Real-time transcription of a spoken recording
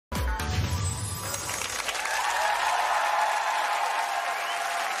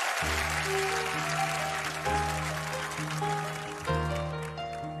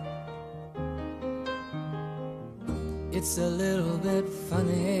It's a little bit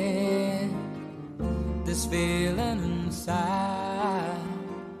funny, this feeling inside.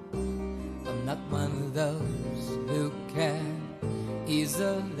 I'm not one of those who can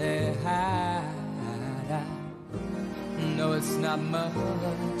easily hide. No, it's not much,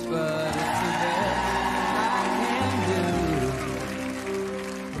 but it's a bit I can do.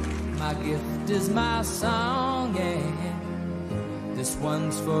 My gift is my song, and this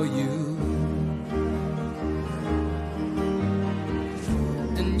one's for you.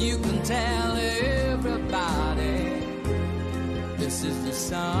 And you can tell everybody this is the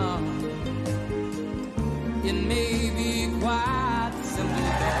song. It may be quite simple,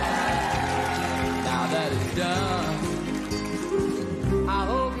 but now that it's done, I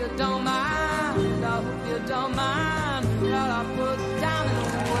hope you don't mind, I hope you don't mind what I put down in the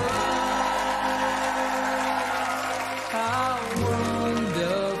words. How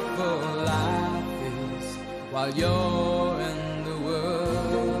wonderful life is while you're in the world.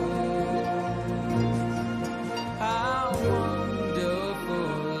 How wonderful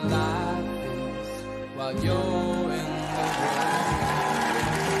life is while you're in the world.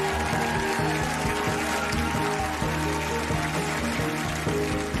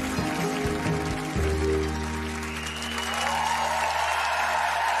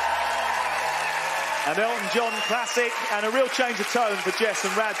 An Elton John classic and a real change of tone for Jess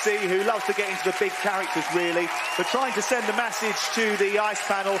and Radzi, who loves to get into the big characters, really, but trying to send a message to the ice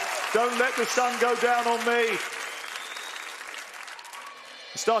panel: don't let the sun go down on me.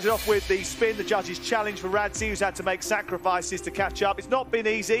 We started off with the spin, the judges' challenge for Radzi, who's had to make sacrifices to catch up. It's not been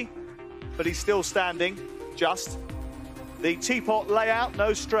easy, but he's still standing, just. The teapot layout,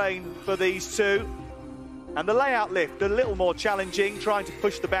 no strain for these two. And the layout lift, a little more challenging, trying to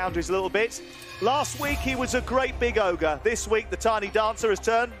push the boundaries a little bit. Last week, he was a great big ogre. This week, the tiny dancer has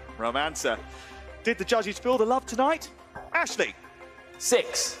turned romancer. Did the judges feel the love tonight? Ashley?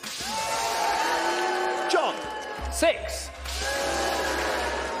 6. John? 6.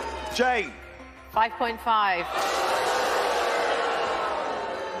 Jane? 5.5.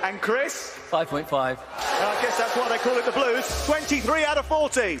 And Chris? 5.5. I guess that's why they call it the Blues. 23 out of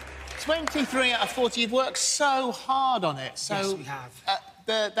 40. 23 out of 40. You've worked so hard on it. So, yes, we have.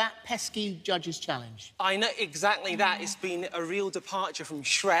 That pesky judges' challenge. I know exactly that. It's been a real departure from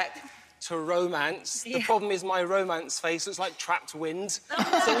Shrek to romance. Yeah. The problem is my romance face looks like trapped wind.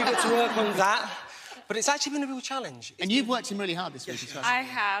 So we get to work on that. But it's actually been a real challenge. And you've worked him really hard this week as well. I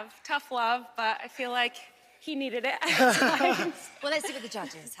have. Tough love, but I feel like he needed it at times. Well, let's see what the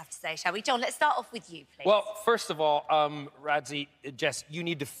judges have to say, shall we? John, let's start off with you, please. Well, first of all, Radzi, Jess, you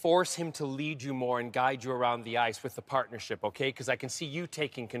need to force him to lead you more and guide you around the ice with the partnership, OK? Because I can see you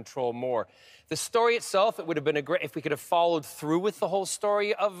taking control more. The story itself, it would have been great if we could have followed through with the whole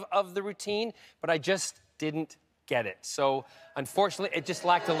story of the routine, but I just didn't get it. So, unfortunately, it just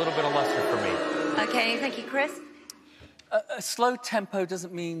lacked a little bit of luster for me. OK, thank you, Chris. A slow tempo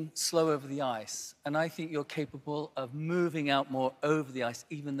doesn't mean slow over the ice, and I think you're capable of moving out more over the ice,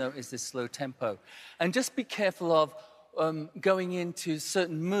 even though it is this slow tempo. And just be careful of going into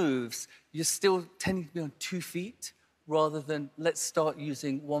certain moves. You're still tending to be on 2 feet, rather than let's start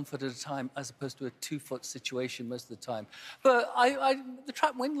using 1 foot at a time, as opposed to a 2-foot situation most of the time. But the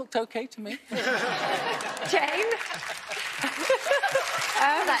trap wind looked OK to me. Jane?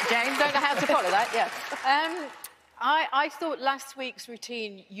 That, Jane. Don't know how to follow that, yeah. I thought last week's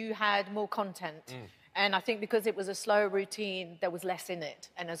routine, you had more content. And I think because it was a slower routine, there was less in it.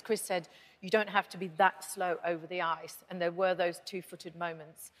 And as Chris said, you don't have to be that slow over the ice. And there were those 2-footed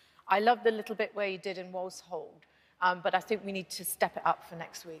moments. I loved the little bit where you did in Wolshold. But I think we need to step it up for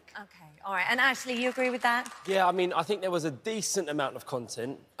next week. OK, all right. And Ashley, you agree with that? Yeah, I mean, I think there was a decent amount of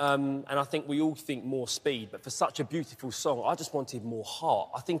content, and I think we all think more speed, but for such a beautiful song, I just wanted more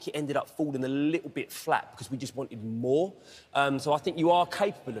heart. I think it ended up falling a little bit flat because we just wanted more. So I think you are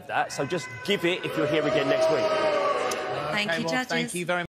capable of that, so just give it if you're here again next week. Thank you, judges. Thank you very much.